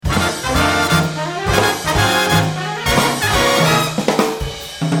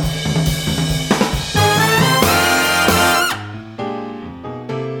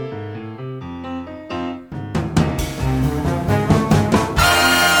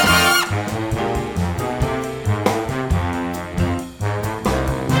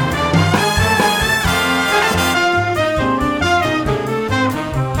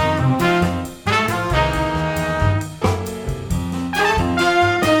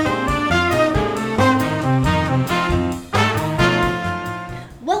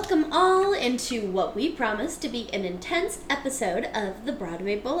to what we promised to be an intense episode of the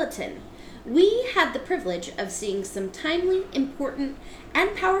Broadway Bulletin. We had the privilege of seeing some timely, important,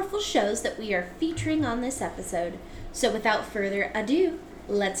 and powerful shows that we are featuring on this episode. So without further ado,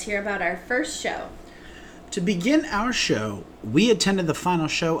 let's hear about our first show. To begin our show, we attended the final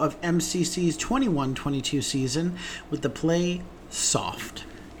show of MCC's 21-22 season with the play Soft.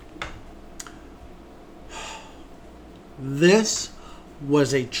 This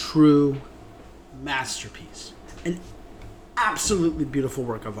was a true masterpiece. An absolutely beautiful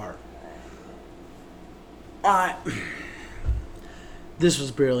work of art. This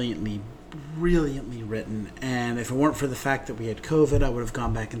was brilliantly written, and if it weren't for the fact that we had COVID, I would have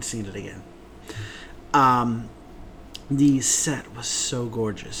gone back and seen it again. The set was so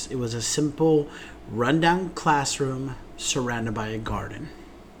gorgeous. It was a simple, rundown classroom surrounded by a garden.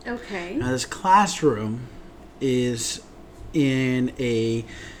 Okay. Now, this classroom is in a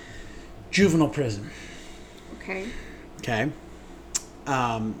juvenile prison. Okay.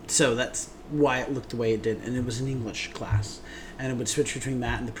 So that's why it looked the way it did, and it was an English class, and it would switch between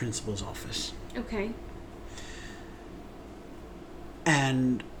that and the principal's office. Okay.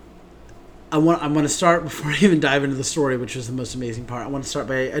 And I want to start, before I even dive into the story, which was the most amazing part, I want to start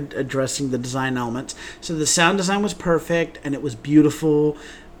by addressing the design elements. So the sound design was perfect, and it was beautiful.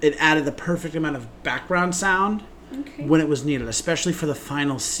 It added the perfect amount of background sound when it was needed, especially for the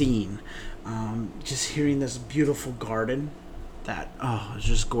final scene. Just hearing this beautiful garden, it was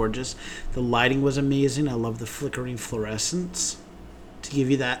just gorgeous. The lighting was amazing. I love the flickering fluorescence to give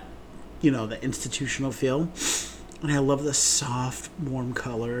you that, the institutional feel. And I love the soft, warm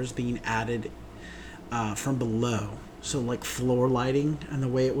colors being added from below. So like floor lighting and the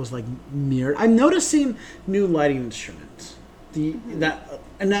way it was like mirrored. I'm noticing new lighting instruments.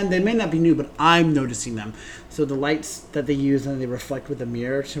 And then they may not be new, but I'm noticing them. So the lights that they use and they reflect with the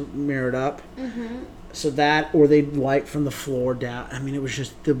mirror to mirror it up. Mm-hmm. So that, or they light from the floor down. I mean, it was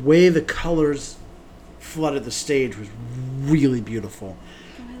just the way the colors flooded the stage was really beautiful.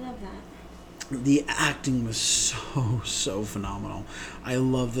 Oh, I love that. The acting was so phenomenal. I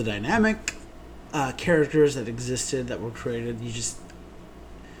love the dynamic characters that existed, that were created.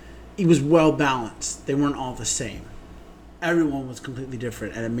 It was well balanced. They weren't all the same. Everyone was completely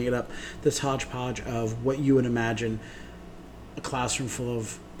different, and it made up this hodgepodge of what you would imagine a classroom full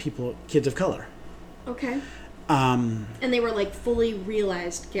of kids of color. Okay. And they were like fully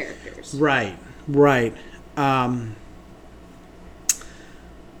realized characters. Right.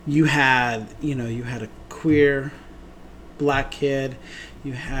 You had a queer black kid,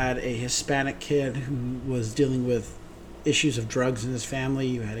 you had a Hispanic kid who was dealing with issues of drugs in his family,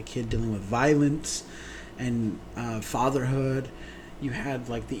 you had a kid dealing with violence and fatherhood, you had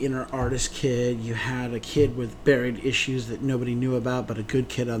like the inner artist kid, you had a kid with buried issues that nobody knew about, but a good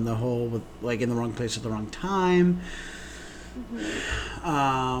kid on the whole, with like in the wrong place at the wrong time.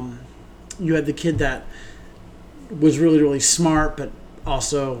 Mm-hmm. You had the kid that was really smart, but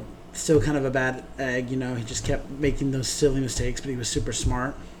also still kind of a bad egg. He just kept making those silly mistakes, but he was super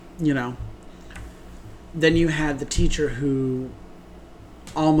smart. Then you had the teacher who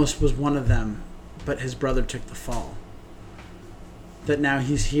almost was one of them, but his brother took the fall. That now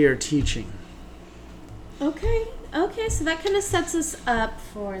he's here teaching. Okay, so that kind of sets us up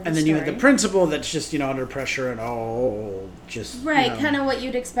for the And then story. you had the principal that's just, under pressure and Right, kind of what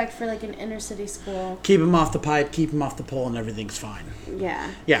you'd expect for like an inner city school. Keep him off the pipe, keep him off the pole, and everything's fine.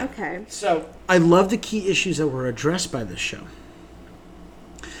 Yeah. Okay. So, I love the key issues that were addressed by this show.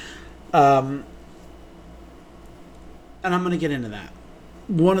 And I'm going to get into that.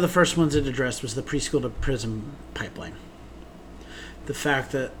 One of the first ones it addressed was the preschool to prison pipeline. The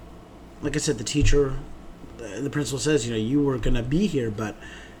fact that, like I said, the principal says, you were going to be here, but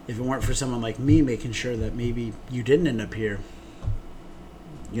if it weren't for someone like me making sure that maybe you didn't end up here,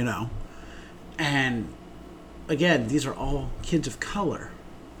 And, again, these are all kids of color.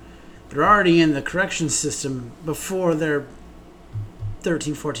 They're already in the corrections system before they're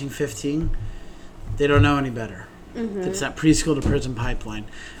 13, 14, 15. They don't know any better. Mm-hmm. It's that preschool to prison pipeline.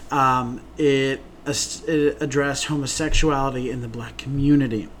 It addressed homosexuality in the black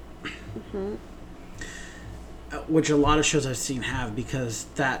community, mm-hmm. Which a lot of shows I've seen have, because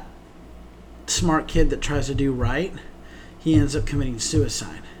that smart kid that tries to do right, he ends up committing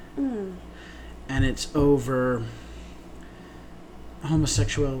suicide. Mm. And it's over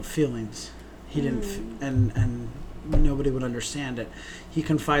homosexual feelings. He didn't, and nobody would understand it. He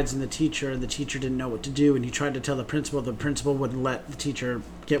confides in the teacher, and the teacher didn't know what to do, and he tried to tell the principal. The principal wouldn't let the teacher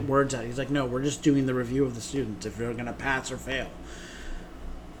get words out. He's like, no, we're just doing the review of the students if they're going to pass or fail.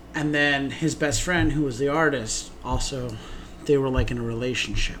 And then his best friend, who was the artist, also, they were like in a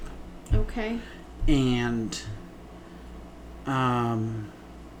relationship. Okay. And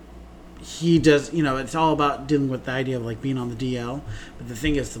he does, it's all about dealing with the idea of like being on the DL. But the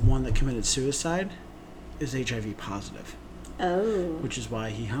thing is, the one that committed suicide is HIV positive. Oh. Which is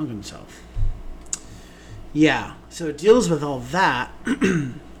why he hung himself. Yeah. So it deals with all that.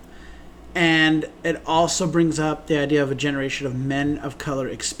 And it also brings up the idea of a generation of men of color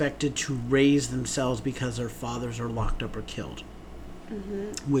expected to raise themselves because their fathers are locked up or killed.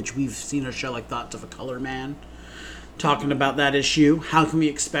 Mm-hmm. Which we've seen a show like Thoughts of a Colored Man talking about that issue. How can we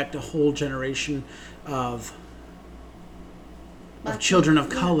expect a whole generation of children of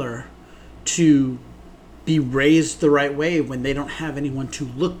color to be raised the right way when they don't have anyone to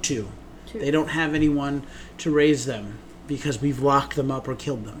look to? True. They don't have anyone to raise them because we've locked them up or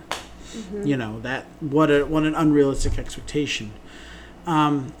killed them. Mm-hmm. What an unrealistic expectation.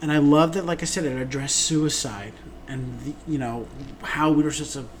 And I love that, like I said, it addressed suicide and how we were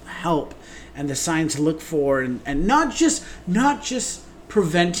supposed to help and the signs to look for and not just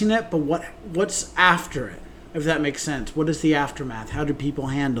preventing it, but what's after it, if that makes sense. What is the aftermath? How do people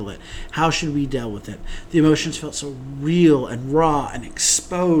handle it? How should we deal with it? The emotions felt so real and raw and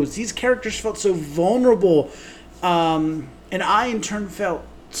exposed. These characters felt so vulnerable, and I in turn felt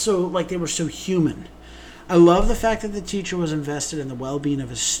so like they were so human. I love the fact that the teacher was invested in the well-being of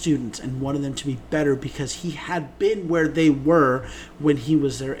his students and wanted them to be better because he had been where they were when he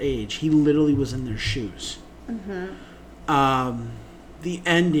was their age. He literally was in their shoes. Mm-hmm. The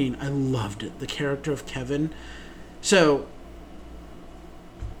ending, I loved it. The character of Kevin. So,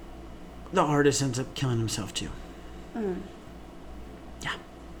 the artist ends up killing himself too. Mm. Yeah.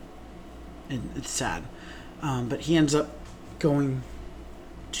 It's sad. But he ends up going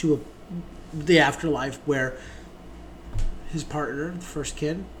to the afterlife where his partner, the first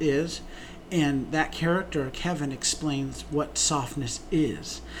kid, is, and that character, Kevin, explains what softness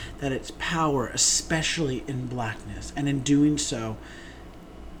is, that it's power, especially in blackness, and in doing so,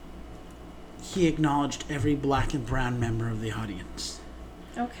 he acknowledged every black and brown member of the audience.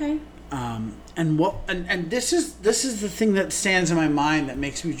 Okay. And this is the thing that stands in my mind that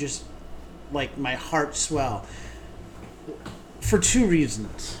makes me just like my heart swell for two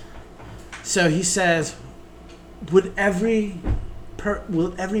reasons. So he says, would every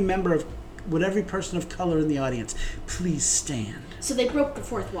person of color in the audience please stand? So they broke the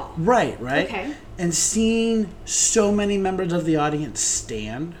fourth wall. Right. Okay. And seeing so many members of the audience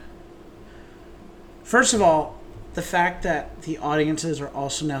stand. First of all, the fact that the audiences are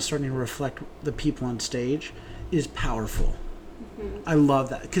also now starting to reflect the people on stage is powerful. Mm-hmm. I love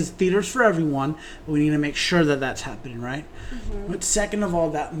that because theater's for everyone, but we need to make sure that that's happening, right? Mm-hmm. But second of all,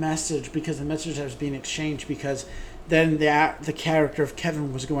 that message, because the message was being exchanged, because then the character of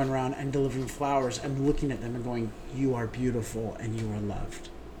Kevin was going around and delivering flowers and looking at them and going, "You are beautiful and you are loved.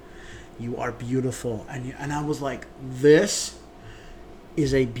 You are beautiful," and I was like, this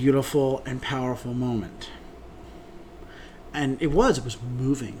is a beautiful and powerful moment. And it was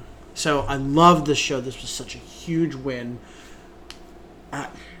moving. So I loved this show. This was such a huge win.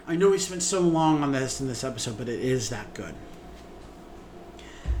 I know we spent so long on this in this episode, but it is that good.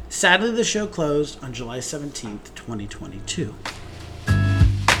 Sadly, the show closed on July 17th, 2022.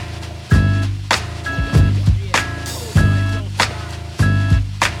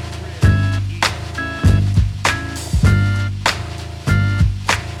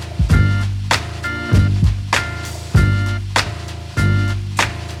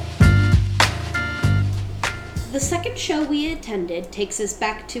 The second show we attended takes us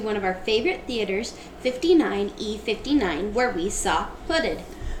back to one of our favorite theaters, 59E59, where we saw Hooded.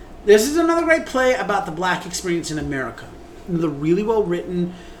 This is another great play about the black experience in America. The really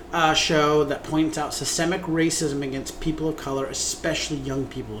well-written show that points out systemic racism against people of color, especially young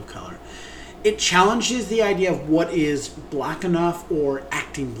people of color. It challenges the idea of what is black enough or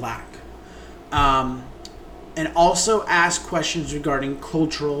acting black. And also asks questions regarding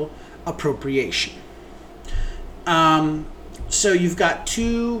cultural appropriation. So you've got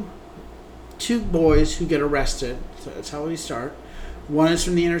two boys who get arrested. So that's how we start. One is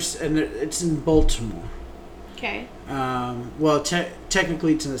from the inner, and it's in Baltimore. Okay. Well,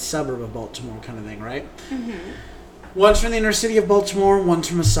 technically it's in a suburb of Baltimore, kind of thing, right? Mm-hmm. One's from the inner city of Baltimore. One's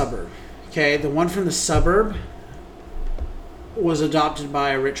from a suburb. Okay. The one from the suburb was adopted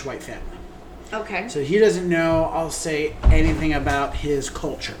by a rich white family. Okay. So he doesn't know, I'll say, anything about his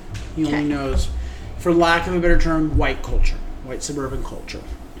culture. He only knows, for lack of a better term, white culture, white suburban culture.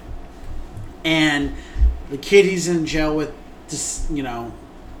 And the kid he's in jail with, just,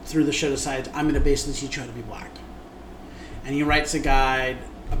 through the show decides, I'm going to basically teach you how to be black. And he writes a guide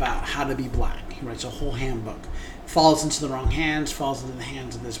about how to be black. He writes a whole handbook. Falls into the wrong hands, falls into the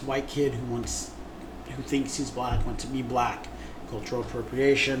hands of this white kid who thinks he's black, wants to be black. Cultural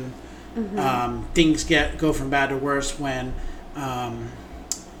appropriation. Things go from bad to worse when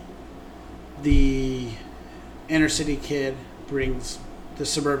the inner city kid brings the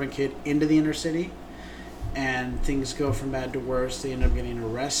suburban kid into the inner city, and things go from bad to worse. They end up getting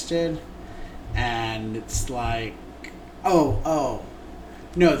arrested, and it's like, no,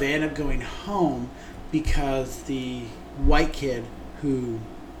 they end up going home because the white kid who,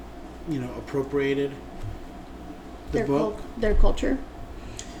 appropriated their culture,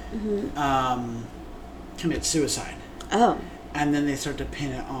 commits suicide. Oh. And then they start to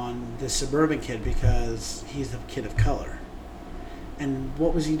pin it on the suburban kid because he's a kid of color. And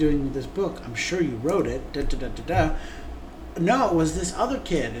what was he doing with this book? I'm sure you wrote it. No, it was this other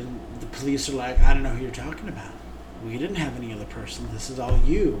kid. And the police are like, I don't know who you're talking about. We didn't have any other person. This is all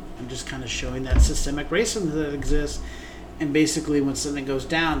you. And just kind of showing that systemic racism that exists. And basically when something goes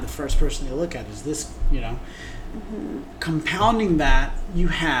down, the first person they look at is this, Compounding that, you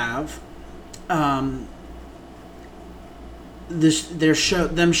have them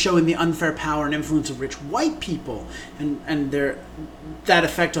showing the unfair power and influence of rich white people and that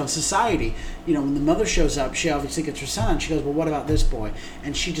effect on society. When the mother shows up, she obviously gets her son. She goes, well, what about this boy?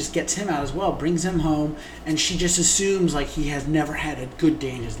 And she just gets him out as well, brings him home, and she just assumes like he has never had a good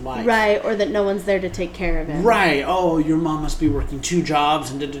day in his life. Right, or that no one's there to take care of him. Right. Oh, your mom must be working 2 jobs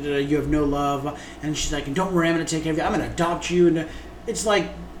and you have no love. And she's like, don't worry, I'm going to take care of you. I'm going to adopt you. And it's like,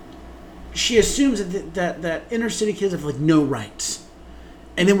 she assumes that inner city kids have like no rights,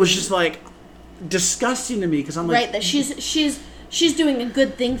 and it was just like disgusting to me because I'm like, right, that she's doing a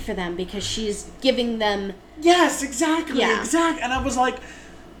good thing for them because she's giving them. Yes, exactly, exactly. And I was like,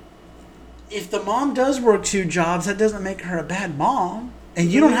 if the mom does work 2 jobs, that doesn't make her a bad mom, and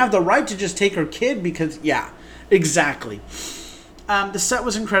you don't have the right to just take her kid because exactly. The set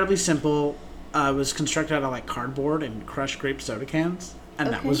was incredibly simple. It was constructed out of like cardboard and crushed grape soda cans,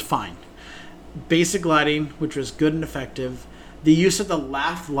 and that was fine. Basic lighting, which was good and effective. The use of the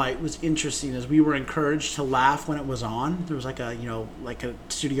laugh light was interesting, as we were encouraged to laugh when it was on. There was like a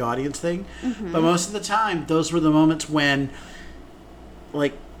studio audience thing. But most of the time, those were the moments when,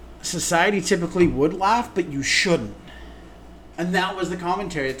 like, society typically would laugh, but you shouldn't. And that was the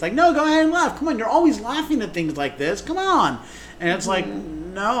commentary. It's like, no, go ahead and laugh. Come on, you're always laughing at things like this. Come on. And it's like,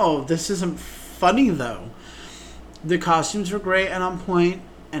 no, this isn't funny, though. The costumes were great and on point.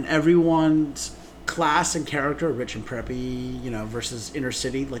 And everyone's class and character, rich and preppy, versus inner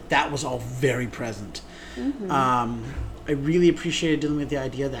city, like that was all very present. I really appreciated dealing with the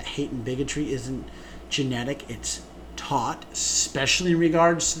idea that hate and bigotry isn't genetic, it's taught, especially in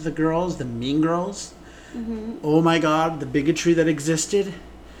regards to the girls, the mean girls. Oh my God, the bigotry that existed.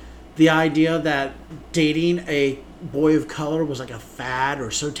 The idea that dating a boy of color was like a fad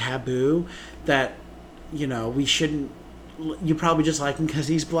or so taboo that, we shouldn't. You probably just like him because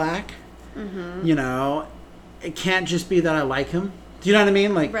he's black. It can't just be that I like him. Do you know what I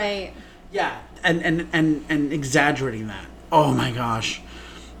mean? Like, right. Yeah, and exaggerating that. Oh my gosh.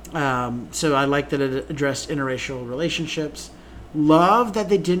 So I like that it addressed interracial relationships. Love that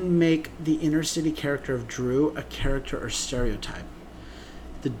they didn't make the inner city character of Drew a character or stereotype.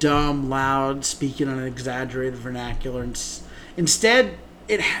 The dumb, loud, speaking on an exaggerated vernacular. Instead,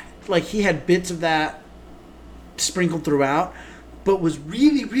 he had bits of that sprinkled throughout, but was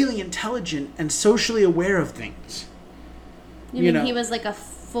really, really intelligent and socially aware of things. You mean he was like a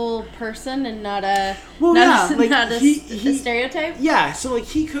full person and not a stereotype? Yeah, so like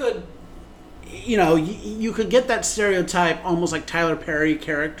he could, you could get that stereotype almost like Tyler Perry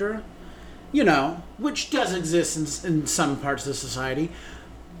character, which does exist in some parts of the society.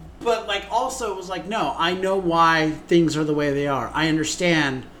 But like also it was like, no, I know why things are the way they are. I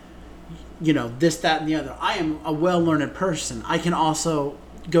understand this, that, and the other. I am a well-learned person. I can also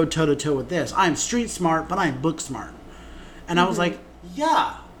go toe-to-toe with this. I'm street smart, but I'm book smart. And I was like,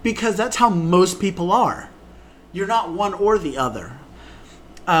 yeah, because that's how most people are. You're not one or the other.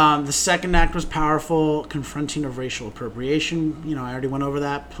 The second act was powerful, confronting of racial appropriation. I already went over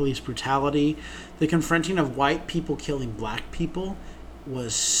that. Police brutality. The confronting of white people killing black people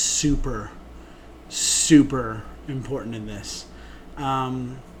was super, super important in this.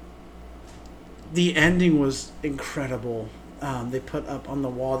 The ending was incredible. They put up on the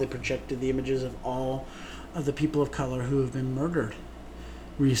wall, they projected the images of all of the people of color who have been murdered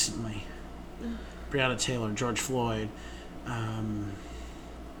recently. Breonna Taylor, George Floyd,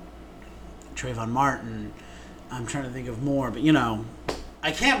 Trayvon Martin. I'm trying to think of more, but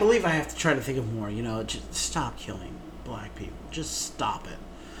I can't believe I have to try to think of more. Just stop killing black people. Just stop it.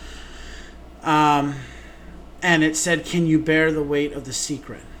 And it said, "Can you bear the weight of the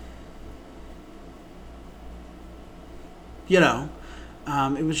secret?" You know,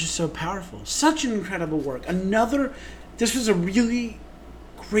 it was just so powerful. Such an incredible work. This was a really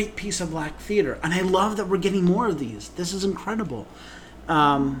great piece of Black theater. And I love that we're getting more of these. This is incredible.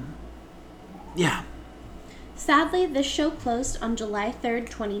 Yeah. Sadly, this show closed on July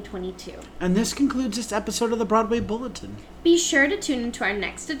 3rd, 2022. And this concludes this episode of the Broadway Bulletin. Be sure to tune into our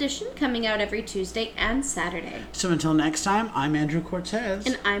next edition, coming out every Tuesday and Saturday. So until next time, I'm Andrew Cortez.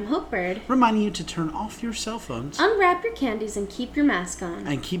 And I'm Hope Bird. Reminding you to turn off your cell phones. Unwrap your candies and keep your mask on.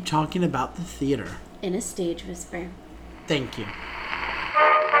 And keep talking about the theater. In a stage whisper. Thank you.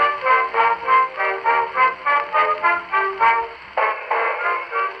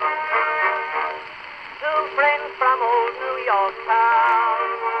 From old New York town,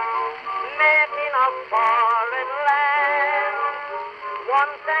 met in a foreign land,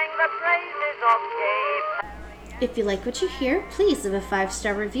 one sang the praises of gay. If you like what you hear, please leave a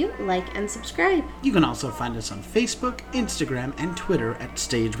 5-star review, like, and subscribe. You can also find us on Facebook, Instagram, and Twitter at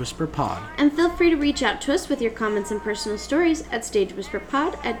Stage Whisper Pod. And feel free to reach out to us with your comments and personal stories at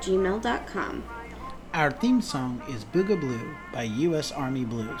stagewhisperpod@gmail.com. Our theme song is Booga Blue by U.S. Army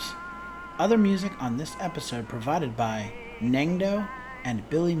Blues. Other music on this episode provided by Nengdo and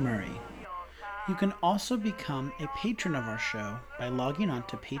Billy Murray. You can also become a patron of our show by logging on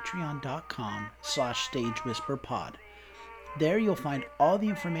to patreon.com/stagewhisperpod. There you'll find all the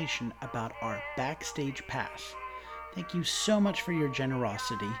information about our backstage pass. Thank you so much for your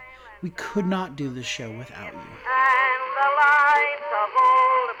generosity. We could not do this show without you.